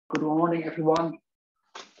Good morning, everyone.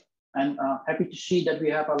 And happy to see that we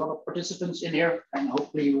have a lot of participants in here, and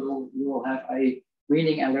hopefully we will have a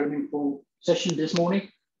reading and learningful session this morning.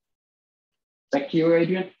 Back to you,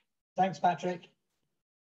 Adrian. Thanks, Patrick.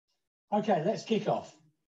 Okay, let's kick off.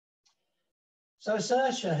 So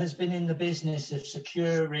Ascertia has been in the business of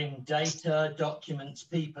securing data, documents,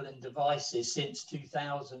 people and devices since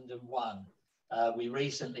 2001. We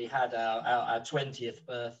recently had our 20th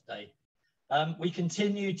birthday. We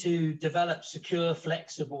continue to develop secure,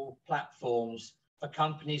 flexible platforms for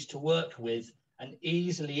companies to work with and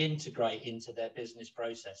easily integrate into their business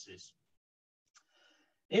processes.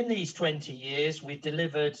 In these 20 years, we've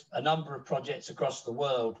delivered a number of projects across the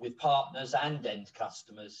world with partners and end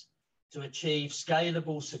customers to achieve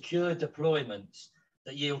scalable, secure deployments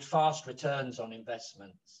that yield fast returns on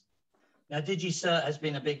investments. Now, DigiCert has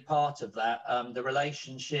been a big part of that. The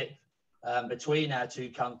relationship between our two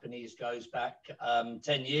companies goes back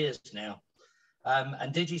 10 years now.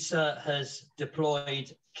 And DigiCert has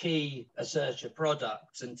deployed key Ascertia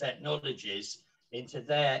products and technologies into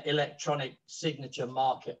their electronic signature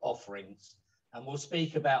market offerings. And we'll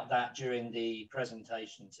speak about that during the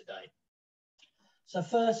presentation today. So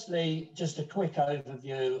firstly, just a quick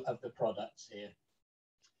overview of the products here.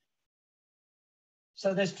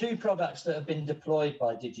 So there's two products that have been deployed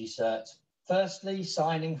by DigiCert. Firstly,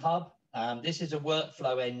 Signing Hub. This is a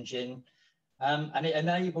workflow engine and it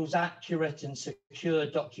enables accurate and secure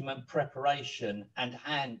document preparation and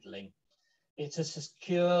handling. It's a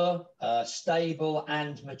secure, stable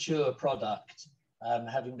and mature product,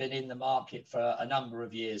 having been in the market for a number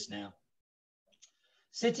of years now.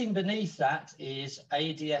 Sitting beneath that is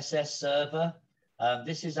eIDAS server.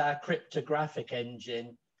 This is our cryptographic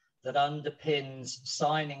engine that underpins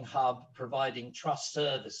Signing Hub, providing trust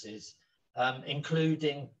services,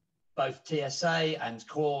 including both TSA and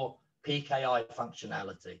core PKI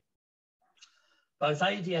functionality. Both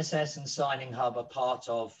eIDAS and Signing Hub are part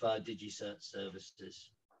of DigiCert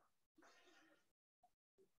services.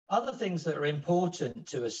 Other things that are important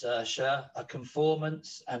to Ascertia are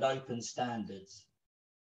conformance and open standards.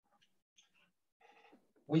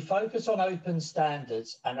 We focus on open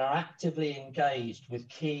standards and are actively engaged with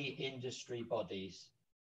key industry bodies.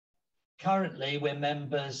 Currently, we're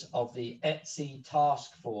members of the CSC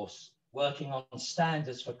task force working on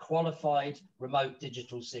standards for qualified remote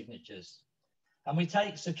digital signatures. And we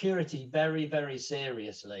take security very, very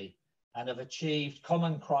seriously and have achieved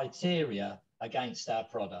common criteria against our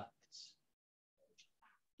products.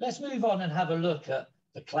 Let's move on and have a look at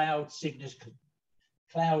the Cloud Signature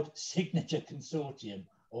Consortium,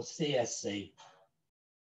 or CSC.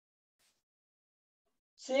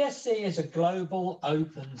 CSC is a global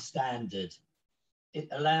open standard. It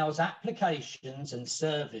allows applications and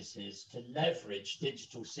services to leverage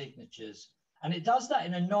digital signatures, and it does that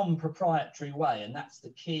in a non-proprietary way, and that's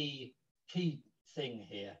the key thing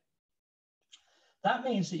here. That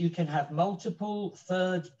means that you can have multiple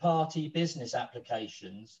third-party business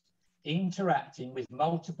applications interacting with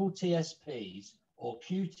multiple TSPs or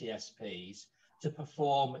QTSPs to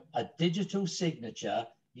perform a digital signature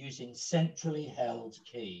using centrally held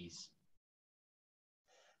keys.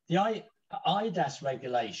 The eIDAS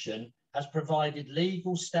regulation has provided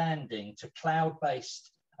legal standing to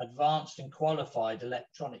cloud-based advanced and qualified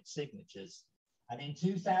electronic signatures. And in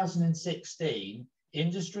 2016,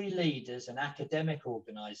 industry leaders and academic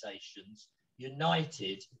organizations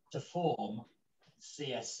united to form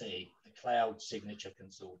CSC, the Cloud Signature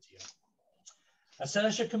Consortium.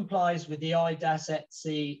 Ascertia complies with the eIDAS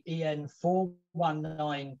ETSI EN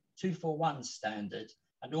 419241 standard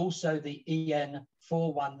and also the EN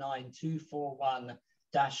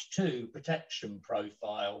 419241-2 protection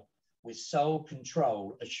profile with sole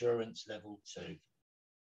control assurance level 2.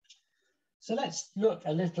 So let's look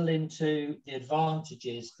a little into the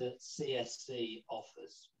advantages that CSC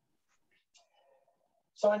offers.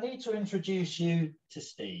 So I need to introduce you to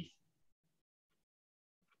Steve.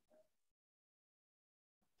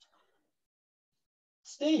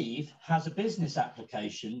 Steve has a business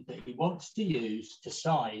application that he wants to use to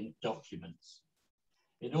sign documents.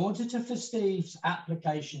 In order for Steve's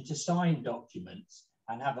application to sign documents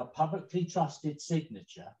and have a publicly trusted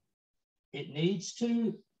signature, it needs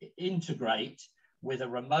to integrate with a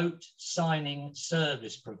remote signing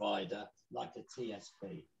service provider like a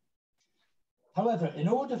TSP. However, in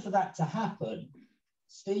order for that to happen,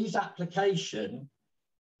 Steve's application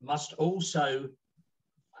must also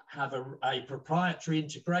have a proprietary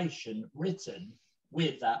integration written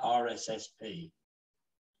with that RSSP.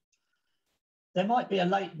 There might be a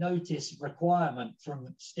late notice requirement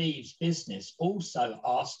from Steve's business also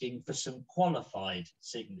asking for some qualified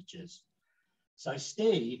signatures. So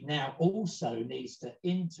Steve now also needs to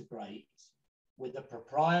integrate with a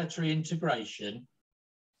proprietary integration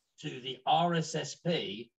to the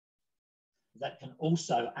RSSP that can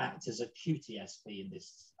also act as a QTSP in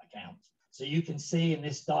this account. So you can see in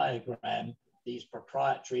this diagram these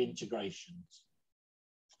proprietary integrations.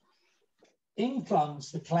 In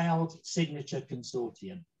comes the Cloud Signature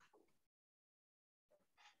Consortium.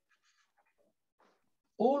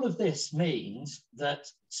 All of this means that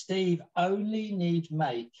Steve only need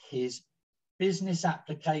make his business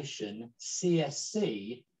application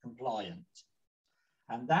CSC compliant,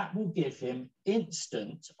 and that will give him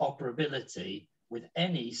instant operability with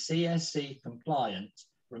any CSC compliant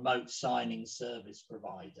remote signing service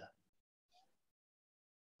provider.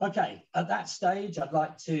 Okay, at that stage, I'd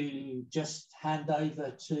like to just hand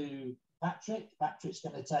over to Patrick. Patrick's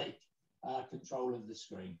going to take control of the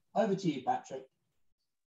screen. Over to you, Patrick.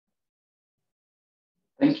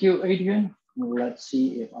 Thank you, Adrian. Let's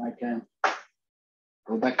see if I can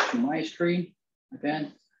go back to my screen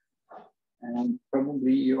again. And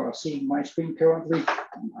probably you are seeing my screen currently.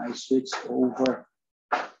 And I switched over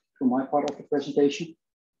to my part of the presentation.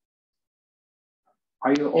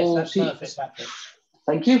 Are you all seeing? Perfect, Patrick.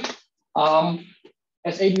 Thank you.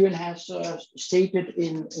 As Adrian has stated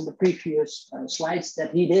in the previous slides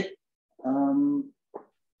that he did,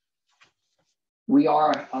 we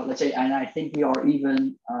are, let's say, and I think we are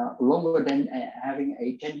even longer than having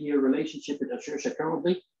a 10-year relationship with Ascertia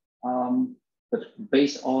currently. But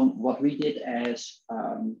based on what we did as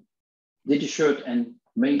DigiCert and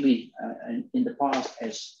mainly in the past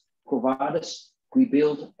as Covadis, we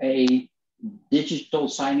built a digital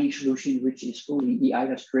signing solution which is fully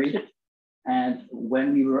eIDAS created. And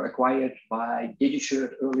when we were acquired by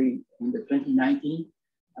DigiCert early in the 2019,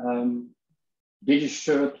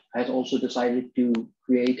 DigiCert has also decided to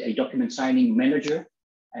create a document signing manager.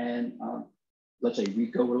 And let's say we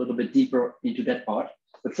go a little bit deeper into that part.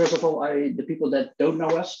 But first of all, the people that don't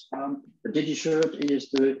know us, the DigiCert is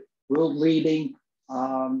the world leading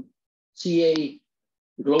CA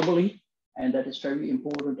globally. And that is very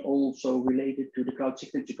important, also related to the Cloud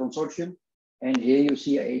Signature Consortium. And here you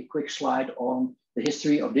see a quick slide on the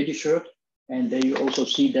history of DigiCert. And then you also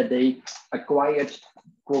see that they acquired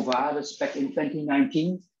Covadis back in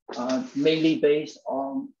 2019, mainly based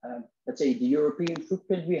on, let's say, the European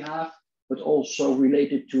footprint we have, but also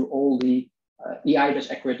related to all the eIDAS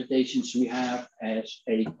accreditations we have as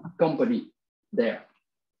a company there.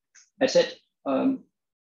 As said,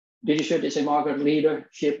 DigiCert is a market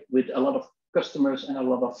leadership with a lot of customers and a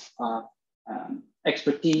lot of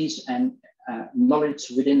expertise and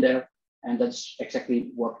knowledge within there. And that's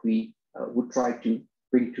exactly what we would try to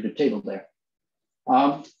bring to the table there.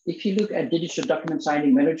 If you look at DigiCert Document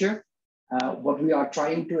Signing Manager, what we are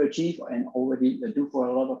trying to achieve and already do for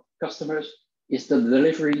a lot of customers is the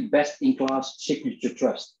delivery best-in-class signature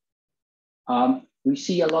trust. We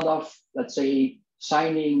see a lot of, let's say,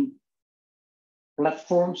 signing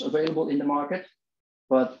platforms available in the market,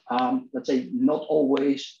 but let's say not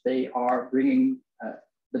always they are bringing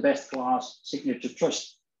the best class signature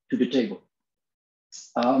trust to the table.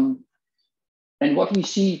 And what we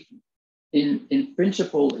see in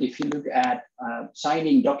principle, if you look at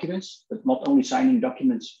signing documents, but not only signing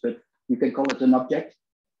documents, but you can call it an object,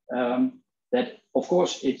 that of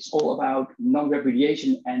course it's all about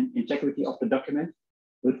non-repudiation and integrity of the document.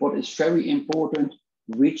 But what is very important,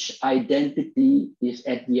 which identity is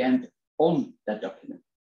at the end on that document.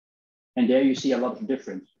 And there you see a lot of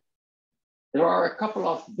difference. There are a couple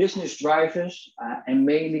of business drivers and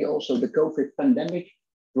mainly also the COVID pandemic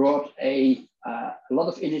brought a lot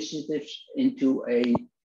of initiatives into a,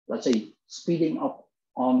 let's say, speeding up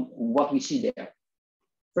on what we see there.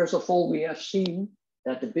 First of all, we have seen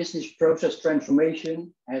that the business process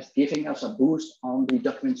transformation has given us a boost on the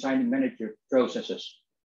document signing manager processes.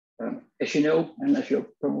 As you know, and as you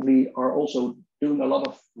probably are also doing a lot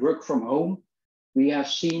of work from home, we have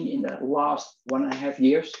seen in the last 1.5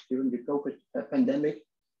 years during the COVID pandemic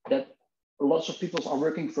that lots of people are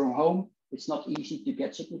working from home. It's not easy to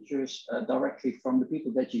get signatures directly from the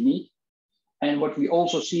people that you need. And what we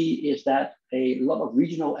also see is that a lot of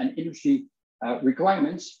regional and industry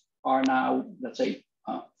requirements are now, let's say,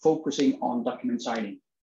 focusing on document signing.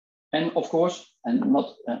 And of course, and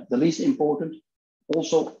not the least important,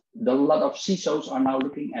 also a lot of CISOs are now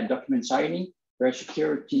looking at document signing, where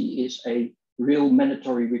security is a real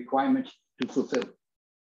mandatory requirement to fulfill.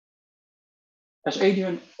 As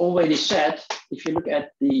Adrian already said, if you look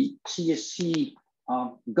at the CSC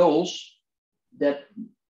goals, that,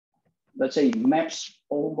 let's say, maps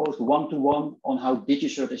almost one-to-one on how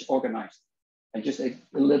DigiCert is organized. And just a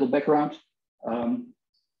little background.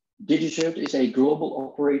 DigiCert is a global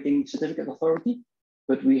operating certificate authority,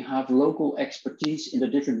 but we have local expertise in the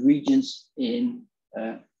different regions in,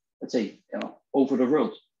 let's say, over the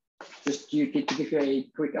world. Just to give you a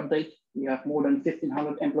quick update, we have more than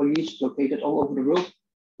 1,500 employees located all over the world.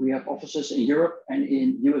 We have offices in Europe and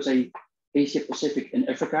in USA, Asia Pacific, and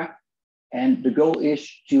Africa. And the goal is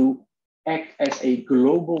to act as a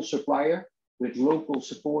global supplier with local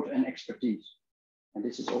support and expertise. And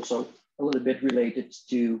this is also a little bit related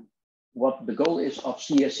to what the goal is of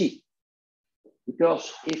CSC.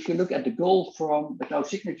 Because if you look at the goal from the Cloud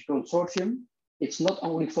Signature Consortium, it's not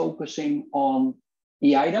only focusing on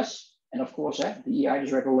eIDAS, and of course, the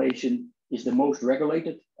eIDAS regulation is the most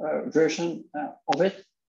regulated version of it,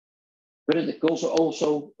 but it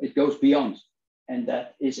goes beyond. And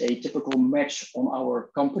that is a typical match on our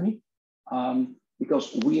company,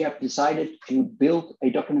 because we have decided to build a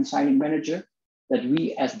document signing manager that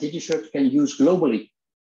we as DigiCert can use globally.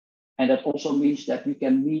 And that also means that we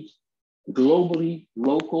can meet globally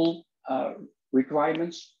local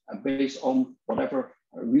requirements based on whatever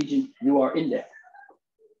region you are in there.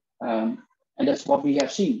 And that's what we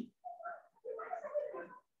have seen.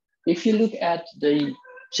 If you look at the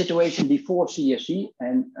situation before CSC,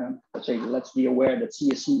 and let's be aware that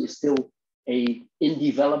CSC is still a in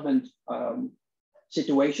development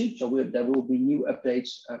situation, so there will be new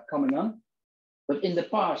updates coming on. But in the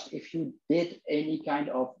past, if you did any kind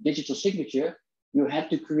of digital signature, you had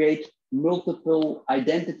to create multiple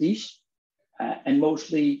identities, and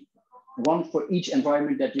mostly one for each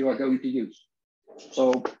environment that you are going to use.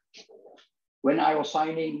 So when I was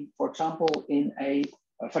signing, for example, in a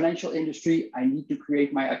financial industry, I need to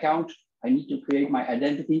create my account, I need to create my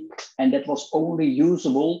identity, and that was only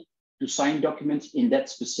usable to sign documents in that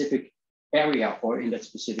specific area or in that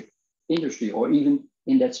specific industry or even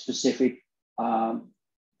in that specific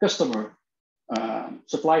customer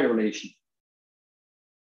supplier relation.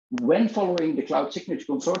 When following the Cloud Signature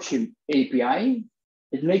Consortium API,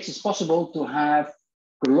 it makes it possible to have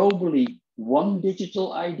globally one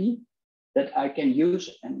digital ID that I can use,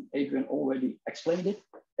 and Adrian already explained it,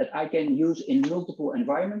 that I can use in multiple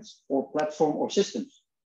environments or platform or systems.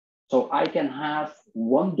 So I can have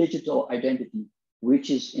one digital identity, which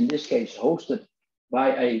is in this case hosted by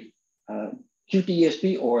a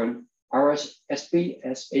QTSP or an RSSP,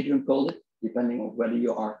 as Adrian called it, depending on whether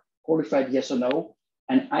you are qualified, yes or no.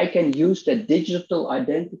 And I can use that digital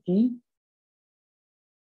identity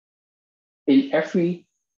in every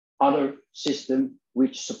other system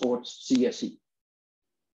which supports CSC.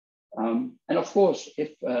 And of course,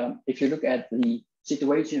 if you look at the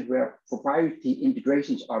situations where proprietary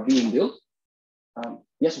integrations are being built,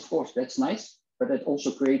 yes, of course, that's nice, but that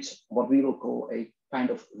also creates what we will call a kind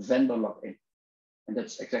of vendor lock-in. And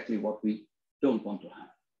that's exactly what we don't want to have.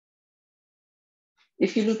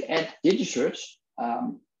 If you look at DigiCert,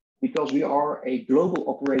 because we are a global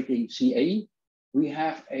operating CA, we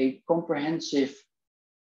have a comprehensive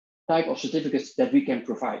type of certificates that we can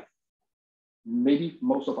provide. Maybe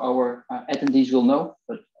most of our attendees will know,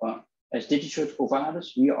 but as DigiCert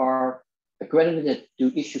providers, we are accredited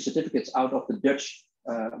to issue certificates out of the Dutch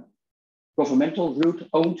governmental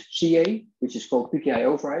route-owned CA, which is called PKI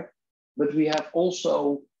Overheid. But we have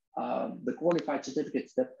also the qualified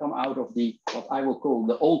certificates that come out of the, what I will call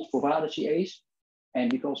the old provider CAs. And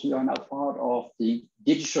because we are now part of the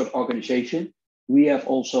DigiCert organization, we have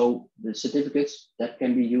also the certificates that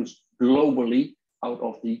can be used globally out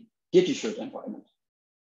of the DigiCert environment.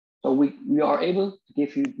 So we are able to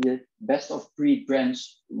give you the best of breed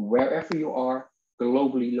brands wherever you are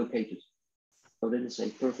globally located. So that is a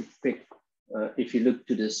perfect fit if you look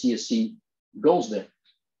to the CSC goals there.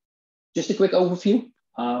 Just a quick overview.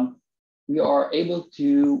 We are able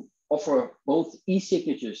to offer both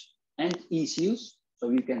e-signatures and e-seals. So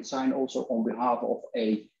you can sign also on behalf of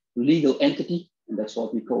a legal entity, and that's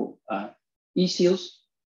what we call e-seals.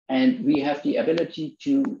 And we have the ability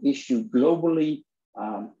to issue globally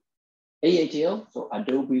AATL, so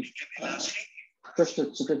Adobe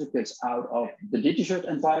trusted certificates out of the DigiCert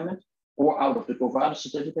environment or out of the provider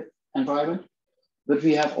certificate environment. But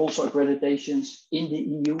we have also accreditations in the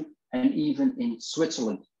EU and even in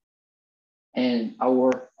Switzerland. And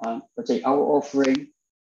our, let's say, our offering,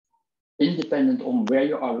 independent on where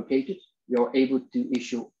you are located, you're able to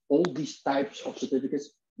issue all these types of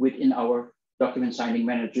certificates within our document signing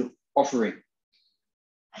manager offering.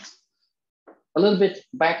 A little bit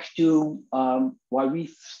back to why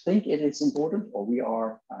we think it is important, or we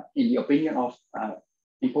are in the opinion of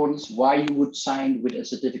importance, why you would sign with a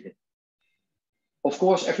certificate. Of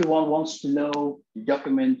course, everyone wants to know the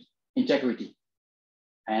document integrity.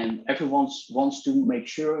 And everyone wants to make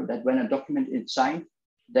sure that when a document is signed,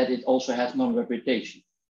 that it also has non-reputation.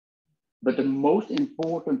 But the most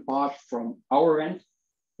important part from our end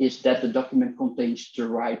is that the document contains the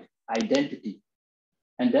right identity.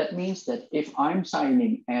 And that means that if I'm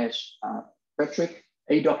signing as Patrick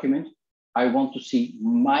a document, I want to see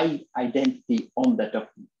my identity on that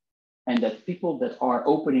document. And that people that are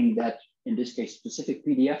opening that, in this case, specific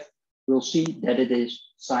PDF, will see that it is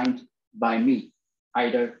signed by me,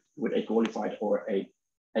 either with a qualified or a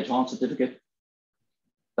advanced certificate,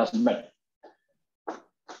 doesn't matter.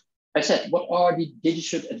 I said, what are the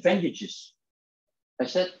DigiCert advantages? I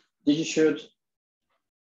said, DigiCert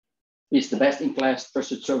is the best-in-class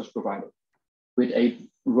trusted service provider with a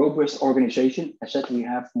robust organization. I said, we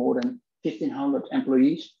have more than 1,500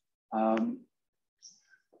 employees.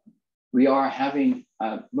 We are having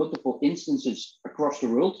multiple instances across the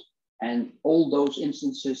world, and all those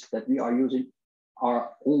instances that we are using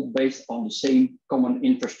are all based on the same common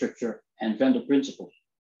infrastructure and vendor principles.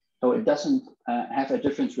 So it doesn't have a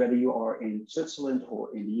difference whether you are in Switzerland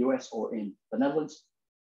or in the US or in the Netherlands.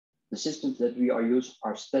 The systems that we are using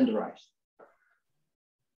are standardized.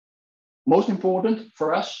 Most important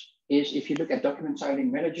for us is, if you look at Document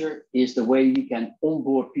Signing Manager, is the way you can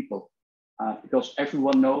onboard people. Because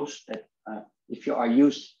everyone knows that if you are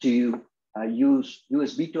used to use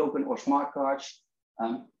USB token or smart cards,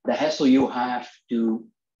 the hassle you have to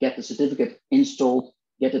get the certificate installed,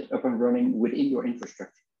 get it up and running within your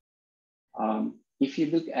infrastructure. If you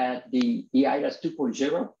look at the eIDAS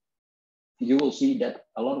 2.0, you will see that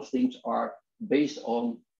a lot of things are based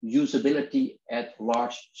on usability at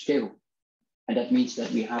large scale. And that means that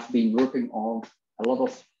we have been working on a lot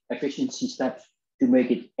of efficiency steps to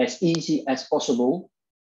make it as easy as possible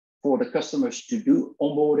for the customers to do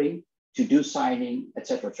onboarding, to do signing,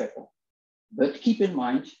 etc., etc. But keep in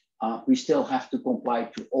mind, we still have to comply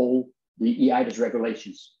to all the eIDAS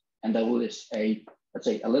regulations. And there is a, let's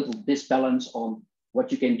say, a little disbalance on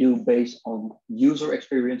what you can do based on user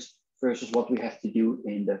experience versus what we have to do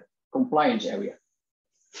in the compliance area.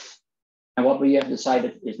 And what we have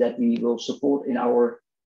decided is that we will support in our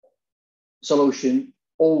solution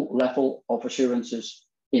all level of assurances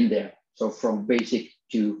in there. So from basic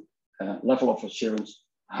to level of assurance,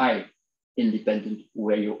 high, independent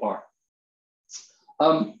where you are.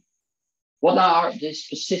 What are the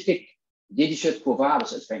specific DigiCert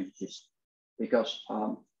providers advantages? Because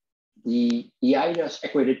the eIDAS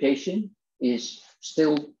accreditation is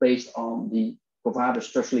still based on the provider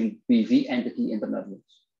structuring BV entity in the Netherlands.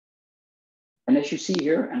 And as you see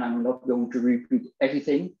here, and I'm not going to repeat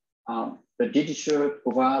everything, the DigiCert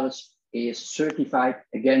providers is certified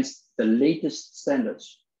against the latest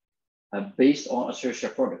standards based on Ascertia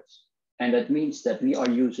products. And that means that we are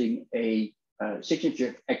using a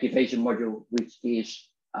signature activation module, which is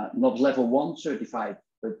not level 1 certified,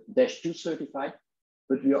 but -2 certified.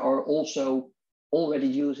 But we are also already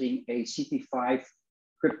using a CP5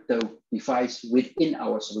 crypto device within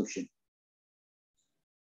our solution.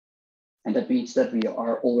 And that means that we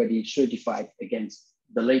are already certified against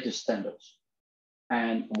the latest standards.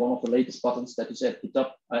 And one of the latest buttons that is at the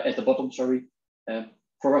top, at the bottom, sorry,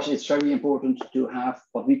 for us, it's very important to have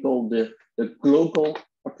what we call the global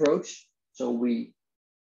approach. So we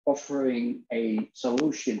offering a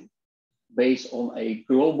solution based on a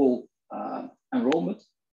global enrollment,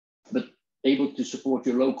 but able to support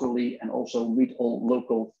you locally and also meet all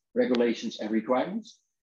local regulations and requirements.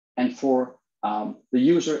 And for the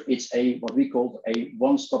user, it's a what we call a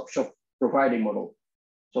one-stop shop providing model.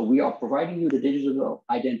 So we are providing you the digital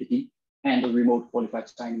identity and the remote qualified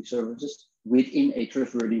signing services within a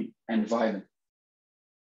trustworthy environment.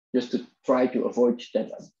 Just to try to avoid that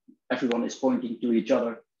everyone is pointing to each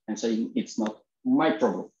other and saying it's not my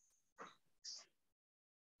problem.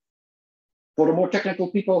 For the more technical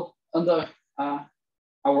people under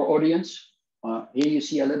our audience, here you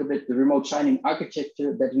see a little bit the remote signing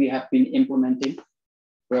architecture that we have been implementing,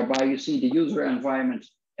 whereby you see the user environment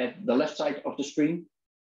at the left side of the screen.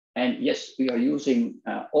 And yes, we are using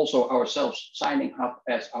also ourselves Signing Hub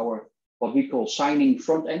as our what we call signing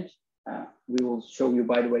front end. We will show you,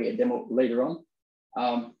 by the way, a demo later on.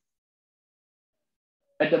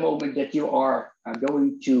 At the moment that you are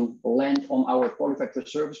going to land on our qualified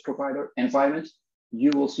service provider environment,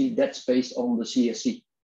 you will see that's based on the CSC.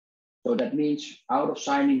 So that means out of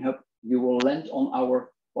Signing Hub, you will land on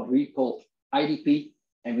our what we call IDP,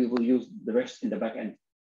 and we will use the rest in the back end.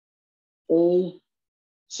 All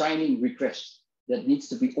signing requests that needs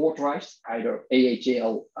to be authorized, either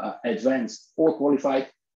AHL advanced or qualified,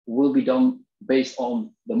 will be done based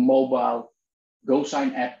on the mobile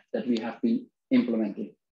GoSign app that we have been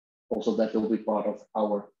implementing. Also, that will be part of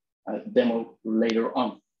our demo later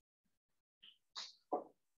on.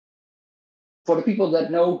 For the people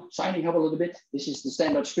that know Signing Hub a little bit, this is the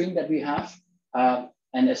standard screen that we have.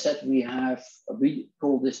 And as said, we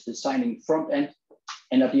call this the signing front end.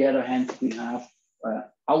 And at the other hand, we have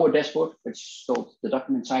our dashboard, which is called the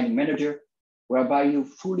Document Signing Manager, whereby you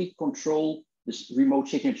fully control this remote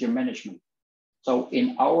signature management. So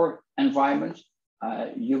in our environment,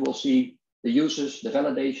 you will see the users, the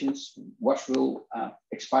validations, what will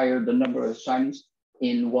expire, the number of signings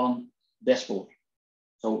in one dashboard.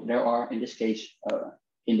 So there are, in this case,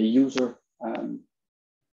 in the user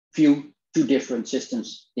view, two different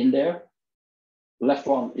systems in there. The left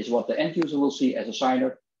one is what the end user will see as a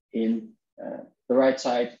signer. In the right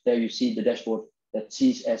side, there you see the dashboard that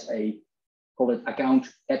sees as a, call it account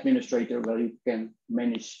administrator, where you can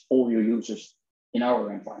manage all your users in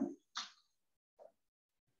our environment.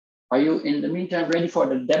 Are you, in the meantime, ready for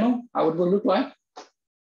the demo, how it will look like?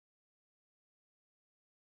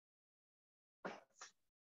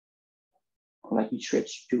 Let me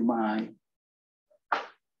switch to my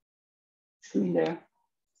screen there.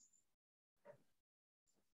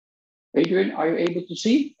 Adrian, are you able to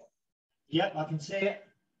see? Yep, I can see it.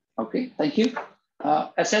 Okay, thank you.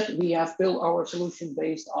 As said, we have built our solution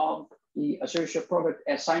based on the Ascertia product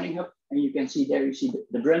as Signing Hub, and you can see there, you see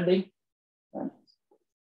the branding.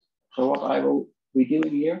 So what I will be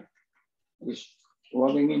doing here is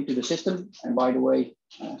logging into the system. And by the way,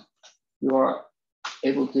 you are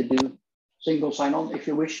able to do single sign-on if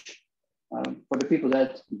you wish. For the people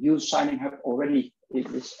that use Signing Hub already, it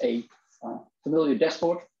is a familiar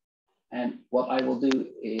dashboard. And what I will do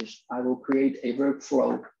is I will create a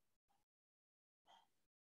workflow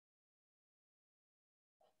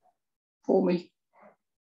for me.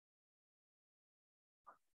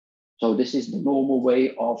 So this is the normal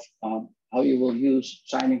way of how you will use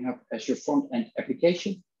Signing Hub as your front-end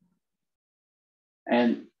application.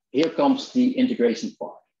 And here comes the integration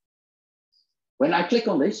part. When I click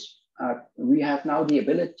on this, we have now the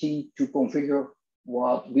ability to configure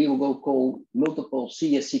what we will call multiple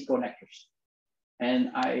CSC connectors. And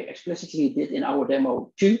I explicitly did in our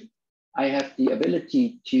demo too. I have the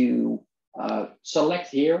ability to select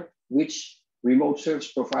here which remote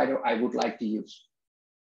service provider I would like to use.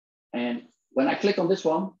 And when I click on this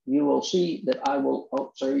one, you will see that I will,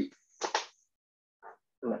 oh, sorry.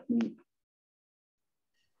 Let me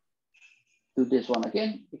do this one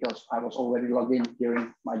again, because I was already logged in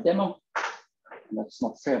during my demo. And that's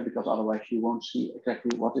not fair, because otherwise you won't see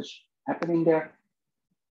exactly what is happening there.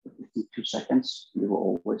 In 2 seconds, you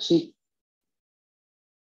will always see.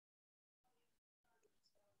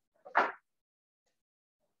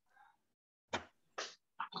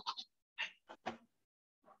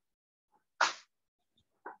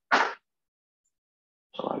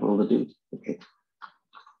 So I will do it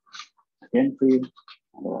again for you.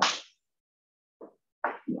 Otherwise,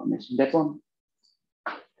 you are missing that one.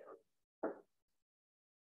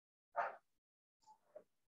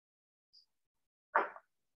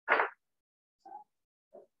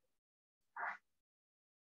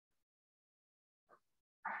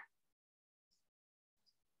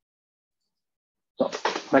 So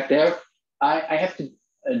back there, I have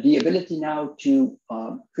the ability now to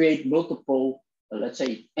create multiple, let's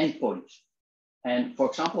say, endpoints. And for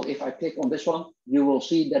example, if I click on this one, you will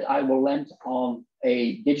see that I will land on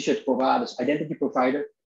a DigiCert provider's identity provider,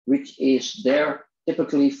 which is there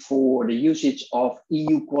typically for the usage of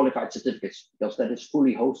EU qualified certificates, because that is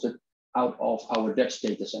fully hosted out of our Dutch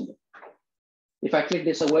data center. If I click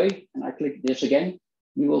this away and I click this again,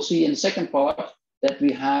 you will see in the second part that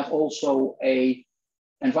we have also a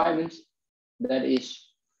environment that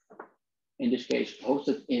is, in this case,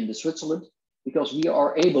 hosted in the Switzerland, because we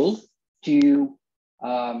are able to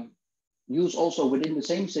use also within the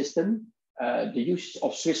same system the use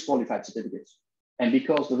of Swiss qualified certificates. And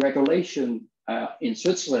because the regulation in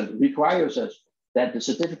Switzerland requires us that the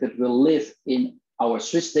certificate will live in our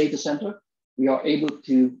Swiss data center, we are able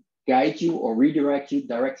to guide you or redirect you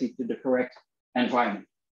directly to the correct environment.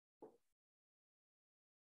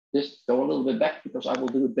 Just go a little bit back, because I will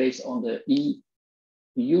do it based on the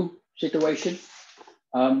EU situation.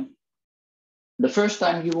 The first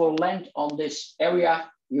time you will land on this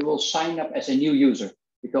area, you will sign up as a new user,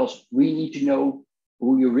 because we need to know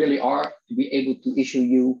who you really are to be able to issue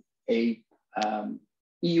you a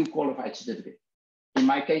EU qualified certificate. In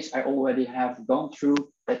my case, I already have gone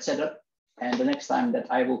through that setup, and the next time that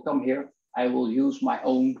I will come here, I will use my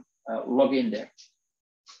own login there.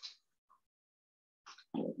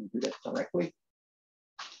 Let me do that directly.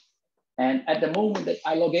 And at the moment that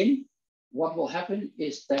I log in, what will happen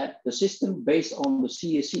is that the system, based on the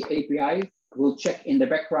CSC API, will check in the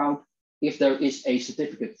background if there is a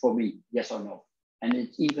certificate for me, yes or no. and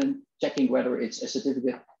it's even checking whether it's a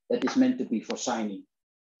certificate that is meant to be for signing.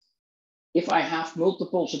 If I have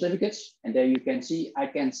multiple certificates, and there you can see, I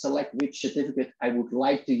can select which certificate I would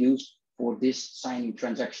like to use for this signing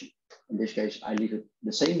transaction. In this case, I leave it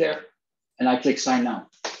the same there, and I click sign now.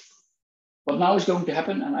 What now is going to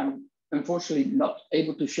happen, and I'm unfortunately not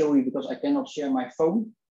able to show you because I cannot share my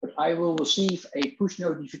phone, but I will receive a push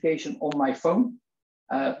notification on my phone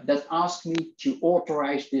that asks me to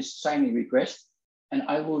authorize this signing request. And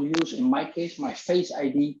I will use, in my case, my Face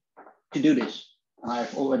ID to do this. And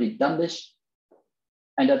I've already done this.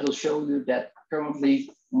 And that will show you that currently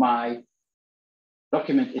my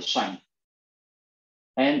document is signed.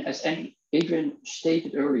 And as Adrian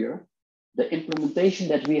stated earlier, the implementation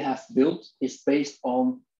that we have built is based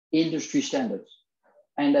on industry standards.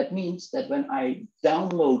 And that means that when I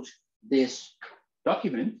download this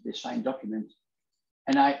document, this signed document,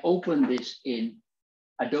 and I open this in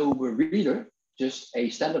Adobe Reader, just a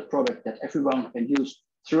standard product that everyone can use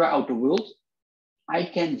throughout the world, I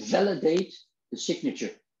can validate the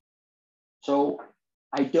signature. So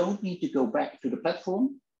I don't need to go back to the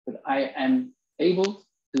platform, but I am able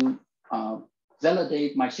to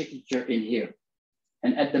validate my signature in here.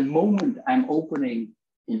 And at the moment I'm opening,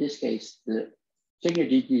 in this case, the signature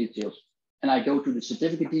details, and I go to the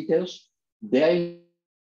certificate details, there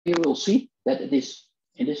you will see that it is,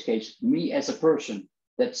 in this case, me as a person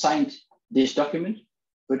that signed this document.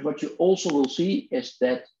 But what you also will see is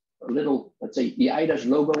that a little, let's say, eIDAS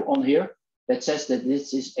logo on here that says that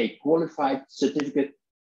this is a qualified certificate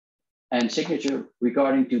and signature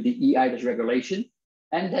regarding to the eIDAS regulation,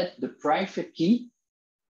 and that the private key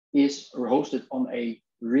is hosted on a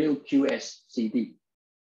real QS CD.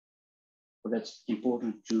 So that's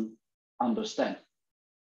important to understand.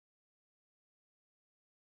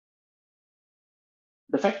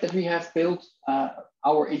 The fact that we have built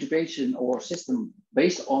our integration or system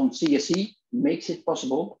based on CSC makes it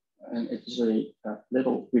possible, and it is a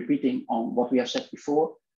little repeating on what we have said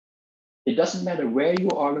before. It doesn't matter where you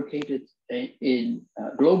are located in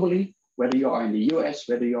globally, whether you are in the US,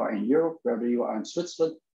 whether you are in Europe, whether you are in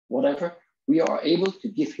Switzerland, whatever, we are able to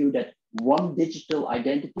give you that one digital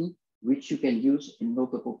identity which you can use in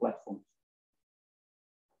multiple platforms.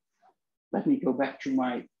 Let me go back to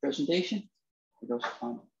my presentation, because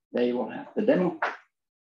there you will have the demo.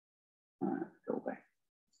 Go back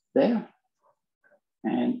there.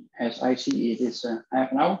 And as I see, it is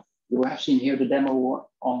half an hour. You have seen here the demo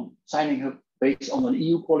on signing up based on an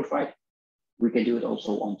EU qualified. We can do it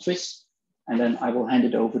also on Swiss. And then I will hand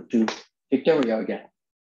it over to Victoria again.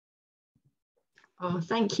 Oh,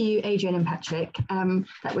 thank you, Adrian and Patrick.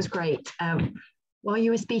 That was great. While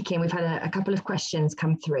you were speaking, we've had a couple of questions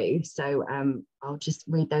come through. So I'll just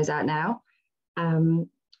read those out now.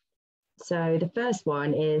 So the first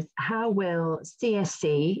one is, how will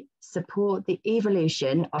CSC support the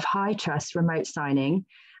evolution of high trust remote signing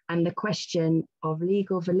and the question of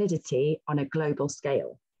legal validity on a global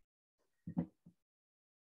scale?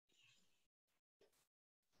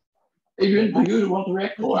 Adrian, do you want to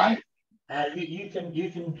react? All right. You can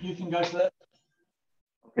go first.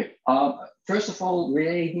 Okay. First of all,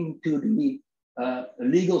 relating to the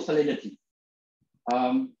legal validity.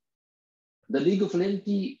 The legal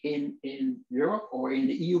validity in Europe or in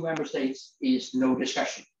the EU member states is no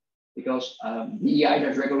discussion, because the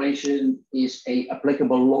eIDAS regulation is an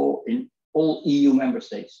applicable law in all EU member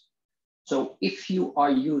states. So if you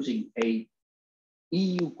are using a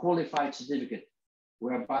EU qualified certificate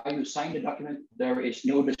whereby you sign the document, there is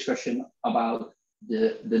no discussion about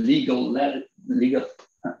the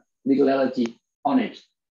legality on it.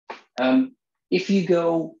 If you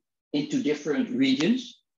go into different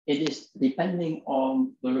regions, it is depending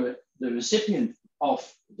on the recipient of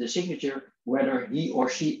the signature, whether he or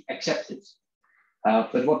she accepts it.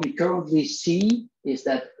 But what we currently see is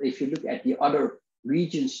that if you look at the other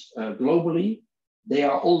regions globally, they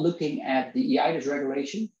are all looking at the eIDAS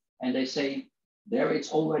regulation, and they say there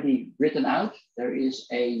it's already written out. There is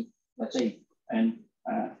a, let's say, a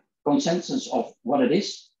consensus of what it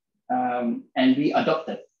is, and we adopt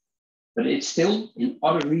it. But it's still in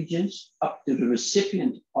other regions up to the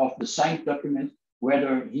recipient of the signed document,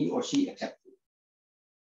 whether he or she accepts it.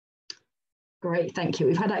 Great, thank you.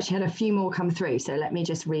 We've actually had a few more come through, so let me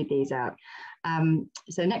just read these out.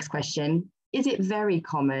 So next question, is it very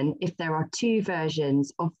common if there are two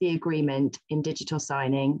versions of the agreement in digital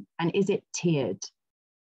signing, and is it tiered?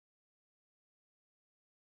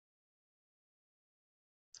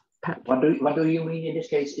 What do you mean in this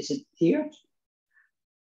case? Is it tiered?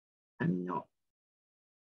 I'm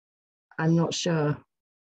not sure.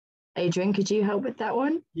 Adrian, could you help with that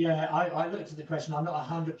one? Yeah, I looked at the question. I'm not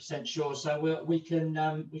 100% sure, so we can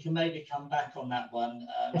maybe come back on that one.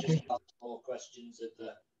 Okay. Just ask more questions of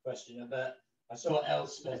the questioner. But I saw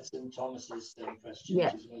Elspeth and Thomas's questions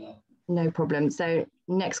as well. No problem. So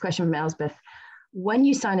next question from Elspeth. When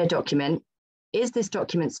you sign a document, is this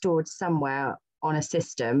document stored somewhere on a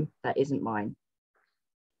system that isn't mine?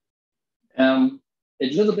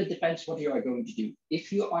 It a little bit depends what you are going to do.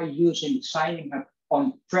 If you are using Signing Hub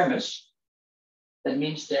on premise, that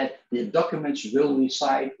means that the documents will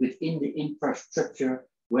reside within the infrastructure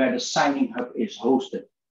where the Signing Hub is hosted.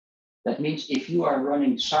 That means if you are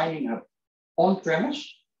running Signing Hub on premise,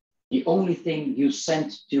 the only thing you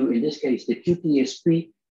send to, in this case, the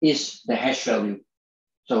QTSP is the hash value.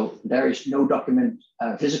 So there is no document,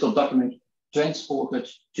 physical document transported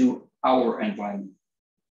to our environment.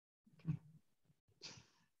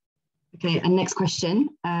 Okay, and next question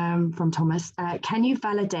from Thomas. Can you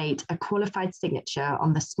validate a qualified signature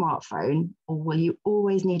on the smartphone, or will you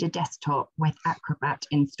always need a desktop with Acrobat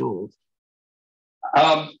installed?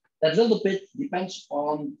 That little bit depends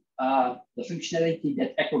on the functionality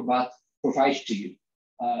that Acrobat provides to you.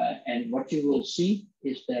 And what you will see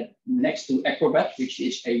is that next to Acrobat, which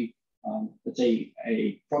is a, let's say,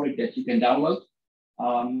 a product that you can download,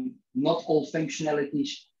 not all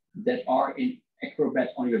functionalities that are in Acrobat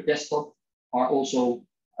on your desktop are also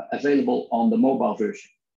available on the mobile version.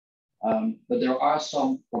 But there are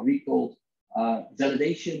some what we call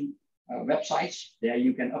validation websites. There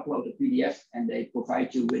you can upload a PDF and they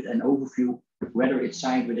provide you with an overview whether it's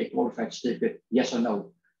signed with a qualified certificate, yes or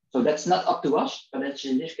no. So that's not up to us, but that's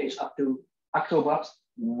in this case up to Acrobat,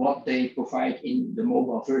 what they provide in the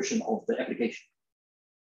mobile version of the application.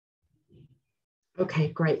 Okay,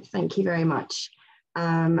 great. Thank you very much.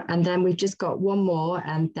 And then we've just got one more,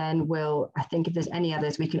 and then I think if there's any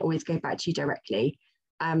others, we can always go back to you directly.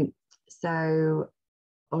 Oh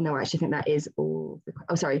no, I actually think that is all.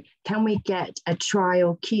 Oh, sorry. Can we get a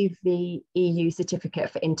trial QV EU certificate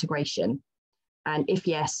for integration? And if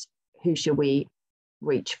yes, who should we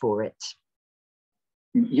reach for it?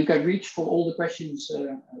 You can reach for all the questions,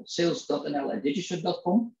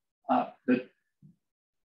 sales.nl@digisert.com, but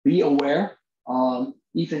be aware,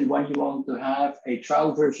 even when you want to have a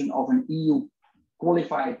trial version of an EU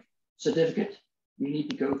qualified certificate, you need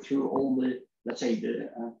to go through all the, let's say, the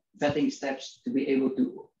vetting steps to be able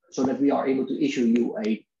to, so that we are able to issue you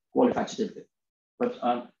a qualified certificate. But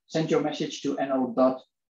send your message to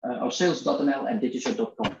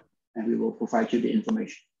sales.nl@digisert.com, and we will provide you the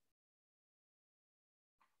information.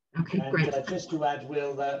 Okay, and, great. Just to add,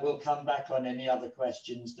 we'll come back on any other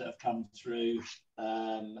questions that have come through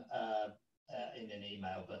in an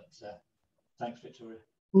email, but thanks, Victoria.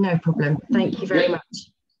 No problem. Thank you very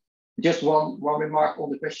much. Just one remark on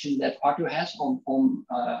the question that Arthur has on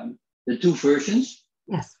the two versions.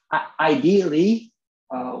 Yes. Ideally,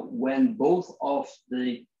 when both of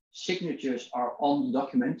the signatures are on the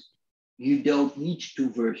document, you don't need two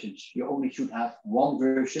versions. You only should have one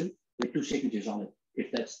version with two signatures on it,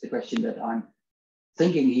 if that's the question that I'm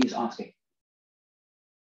thinking he's asking.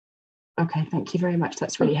 Okay, thank you very much.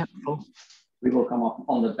 That's really helpful. We will come up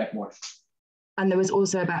on the backboard. And there was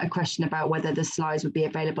also about a question about whether the slides would be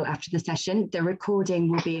available after the session. The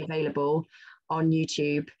recording will be available on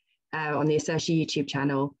YouTube, on the Ascertia YouTube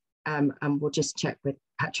channel, and we'll just check with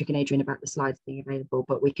Patrick and Adrian about the slides being available,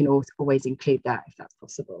 but we can always include that if that's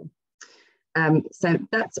possible. So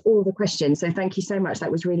that's all the questions. So thank you so much.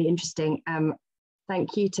 That was really interesting.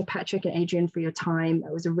 Thank you to Patrick and Adrian for your time.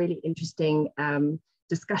 That was a really interesting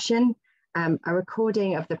discussion. A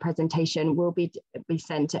recording of the presentation will be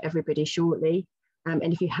sent to everybody shortly.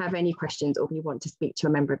 And if you have any questions or if you want to speak to a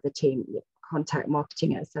member of the team, contact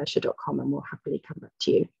marketing@ascertia.com and we'll happily come back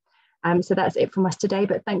to you. So that's it from us today,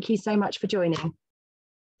 but thank you so much for joining.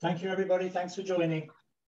 Thank you, everybody. Thanks for joining.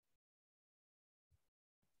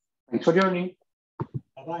 Thanks for joining.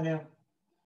 Bye-bye now.